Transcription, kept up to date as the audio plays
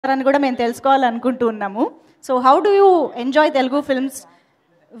అని కూడా మేము తెలుసుకోవాలనుకుంటూ ఉన్నాము. So how do you enjoy Telugu films?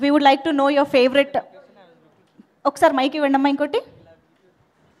 We would like to know your favourite. ఒకసారి మైక్ ఇవ్వండి అమ్మా ఇంకోటి.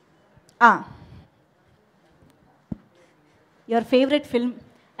 Your favourite film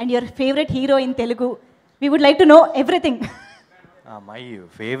and your favourite hero in Telugu. We would like to know everything. My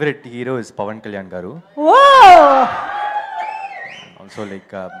favorite hero is Pawan Kalyan garu. Whoa! Also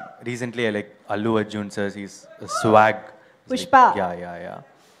like recently I like Allu Arjun sir. He's a swag. Pushpa. Like, yeah.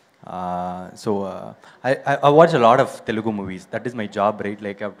 So I watch a lot of Telugu movies. That is my job, right?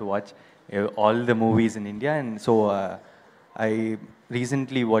 Like I have to watch all the movies in India, and so I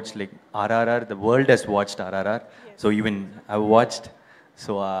recently watched like RRR. The world has watched RRR. Yes. So even I watched.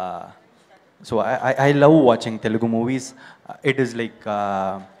 So I love watching Telugu movies. It is like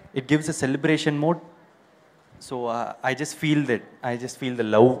it gives a celebration mode. So I just feel the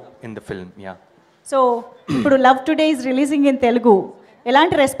love in the film. Yeah. So ఇప్పుడు Love Today is releasing in Telugu.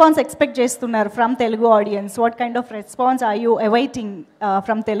 ఎలాంటి response expect చేస్తున్నారు from Telugu audience? What kind of response are you awaiting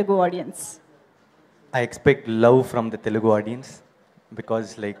from Telugu audience? I expect love from the Telugu audience because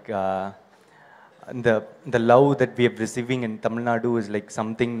like the love that we are receiving in Tamil Nadu is like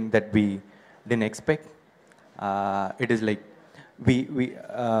something that we didn't expect. It is like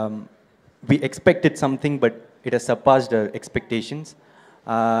we expected something, but it has surpassed our expectations.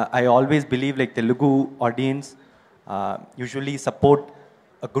 I always believe like Telugu audience usually support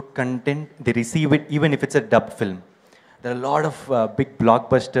a good content. They receive it even if it's a dubbed film. There are a lot of big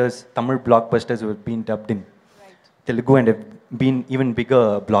blockbusters, Tamil blockbusters who have been dubbed in Telugu and have been even bigger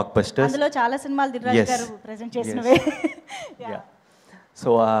blockbusters. అందులో చాలా సినిమాలు దినరాజ్ గారు present చేసినవే. Yeah. So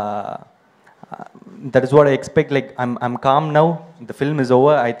that is what I expect. Like I'm calm now. The film is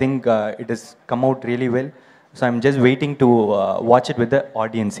over. I think it has come out really well. So I'm just waiting to watch it with the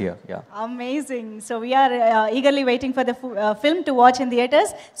audience here. Yeah. Amazing. So we are eagerly waiting for the film to watch in theaters.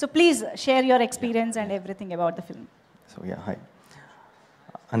 So please share your experience and everything about the film. So yeah, hi.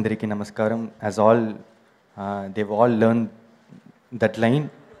 Andariki namaskaram. As all, they've all learned that line.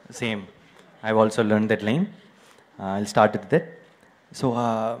 Same. I've also learned that line. I'll start with that. So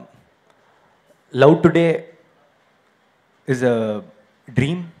Love Today is a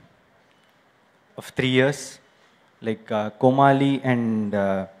dream of 3 years. Like Komali, and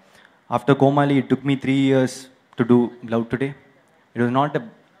after Komali, it took me 3 years to do Love Today. It was not an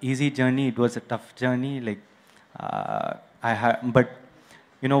easy journey. It was a tough journey. Like but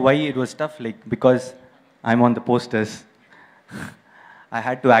you know why it was tough? Like because I'm on the posters. I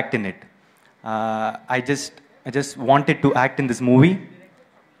had to act in it. I just wanted to act in this movie,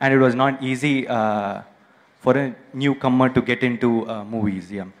 and it was not easy for a newcomer to get into movies.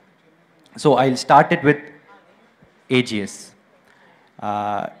 Yeah. So I'll start it with AGS.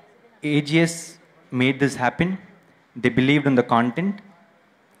 AGS made this happen. They believed in the content.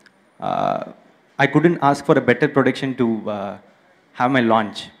 I couldn't ask for a better production to have my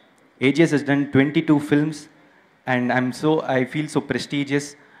launch. AGS has done 22 films, and I feel so prestigious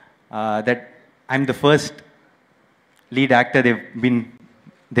that I'm the first lead actor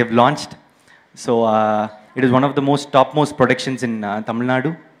they've launched. So it is one of the topmost productions in Tamil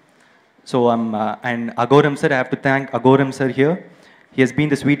Nadu. So and Aghoram sir, I have to thank Aghoram sir here. He has been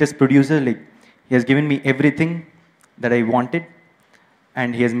the sweetest producer. Like he has given me everything that I wanted, and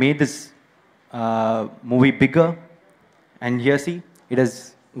he has made this movie bigger. And here, see, it has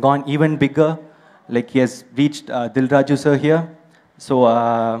gone even bigger. Like he has reached Dilraju sir here. So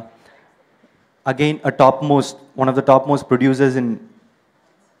again, one of the topmost producers in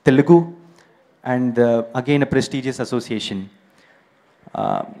Telugu, and again a prestigious association.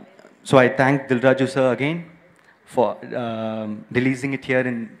 So I thank Dilraju sir again for releasing it here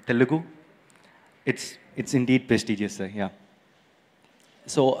in Telugu. It's indeed prestigious, sir. Yeah.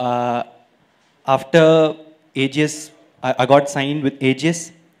 So after AGS, I got signed with AGS.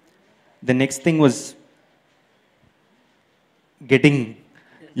 The next thing was getting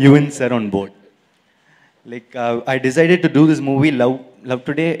Yuvan sir on board. Like I decided to do this movie, Love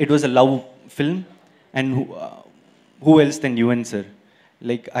Today. It was a love film, and who else than Yuvan sir?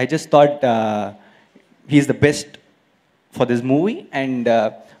 Like I just thought he's the best for this movie, and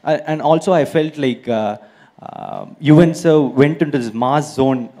also I felt like Yuvan sir went into this mass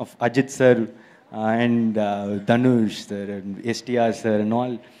zone of Aijhdh sir and Dhanush sir and STR sir and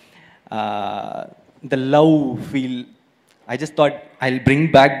all. The love feel. I just thought I'll bring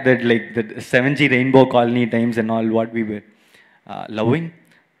back that like the 7G Rainbow Colony times and all what we were loving.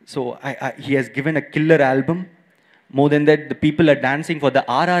 So he has given a killer album. More than that, the people are dancing for the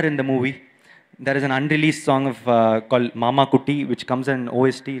RR in the movie. There is an unreleased song of called Mama Kutti, which comes in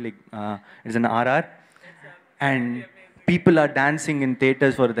OST, like it's an RR. And people are dancing in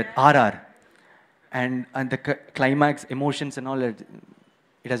theaters for that RR. And the climax, emotions and all, it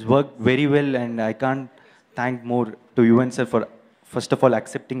has worked very well, and I can't thank more to Yuvan sir for, first of all,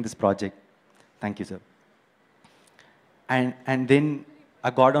 accepting this project. Thank you, sir. And then I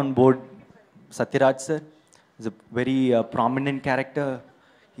got on board Sathyaraj sir. He's a very prominent character.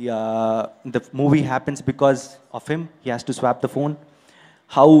 The movie happens because of him. He has to swap the phone.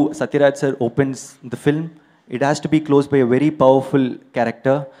 How Sathyaraj sir opens the film, it has to be closed by a very powerful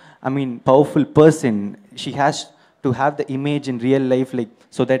character. I mean, powerful person. She has to have the image in real life, like,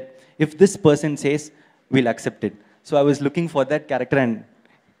 so that if this person says, we'll accept it. So I was looking for that character, and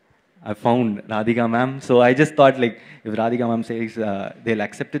I found Radhika ma'am. So I just thought, like, if Radhika ma'am says they'll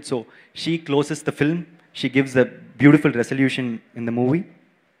accept it. So she closes the film. She gives a beautiful resolution in the movie.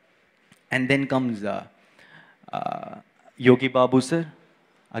 And then comes Yogi Babu sir.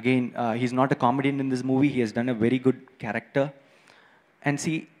 Again, he's not a comedian in this movie. He has done a very good character. And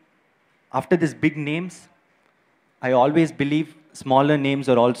see, after these big names, I always believe smaller names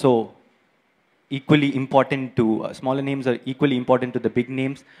are also equally important to, smaller names are equally important to the big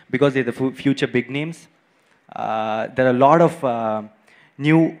names because they're the future big names. There are a lot of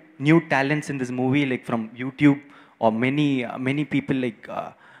new talents in this movie, like from YouTube, or many people like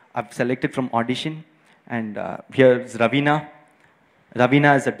I've selected from audition. And here's Raveena.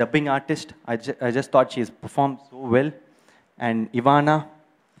 Raveena is a dubbing artist. I just thought she has performed so well. And Ivana,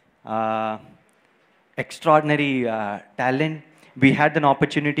 extraordinary talent. We had an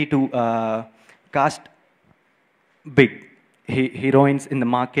opportunity to cast big heroines in the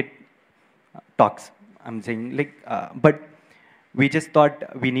market talks. I'm saying, like, but we just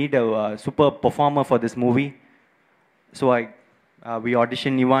thought we need a super performer for this movie. So we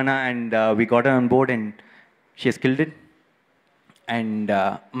auditioned Ivana, and we got her on board, and she has killed it. And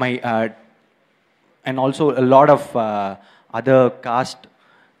and also a lot of other cast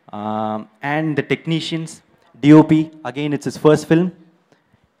and the technicians. DOP, again, it's his first film.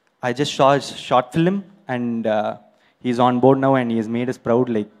 I just saw his short film, and he's on board now, and he has made us proud.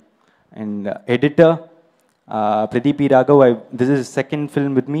 Like, and editor, Pradeep Ragav, this is his second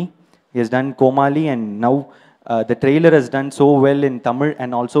film with me. He has done Komali, and now the trailer has done so well in Tamil,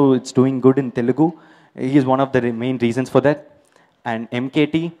 and also it's doing good in Telugu. He is one of the main reasons for that. And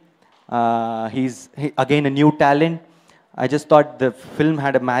MKT, he's again a new talent. I just thought the film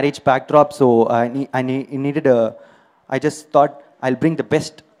had a marriage backdrop, so I needed a. I just thought I'll bring the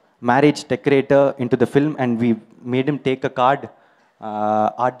best marriage decorator into the film, and we made him take a card,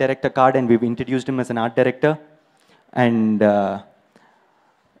 art director card, and we've introduced him as an art director. And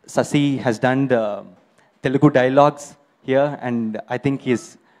Sasi has done the Telugu dialogues here, and I think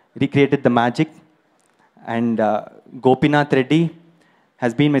he's recreated the magic. And Gopinath Reddy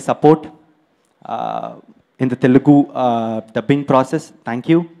has been my support in the Telugu dubbing process. Thank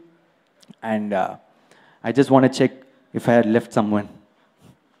you. And I just want to check if I had left someone.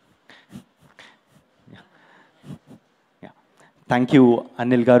 Yeah. Thank you,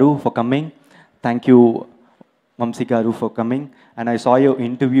 Anil Garu, for coming. Thank you, Vamsi Garu, for coming. And I saw your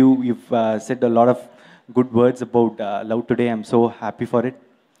interview. You've said a lot of good words about Love Today. I'm so happy for it.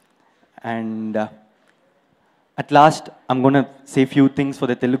 And at last, I'm going to say a few things for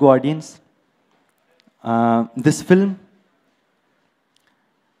the Telugu audience. This film,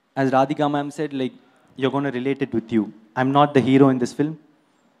 as Radhika ma'am said, like, you're going to relate it with you. I'm not the hero in this film.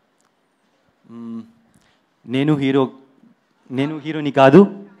 Nenu hero ni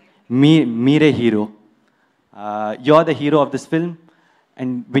kadu, mere hero. You're the hero of this film,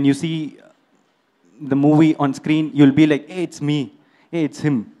 and when you see the movie on screen, you'll be like, hey, it's me, hey, it's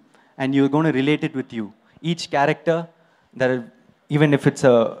him, and you're going to relate it with you. Each character, even if it's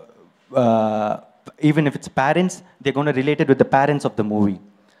parents, they're going to relate it with the parents of the movie.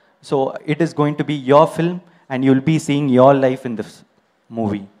 So it is going to be your film, and you'll be seeing your life in this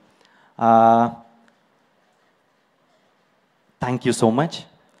movie. Thank you so much.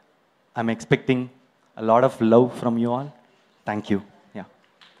 I'm expecting a lot of love from you all. Thank you. Yeah.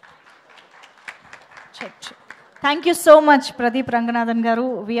 Check. Thank you so much, Pradeep Ranganathan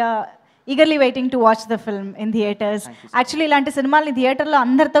garu. We are eagerly waiting to watch the film in theaters. Actually, ఇలాంటి సినిమాల్ని థియేటర్లో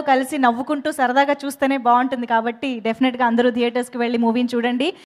అందరితో కలిసి నవ్వుకుంటూ సరదాగా చూస్తేనే బాగుంటుంది కాబట్టి డెఫినెట్గా అందరూ థియేటర్స్కి వెళ్ళి మూవీని చూడండి.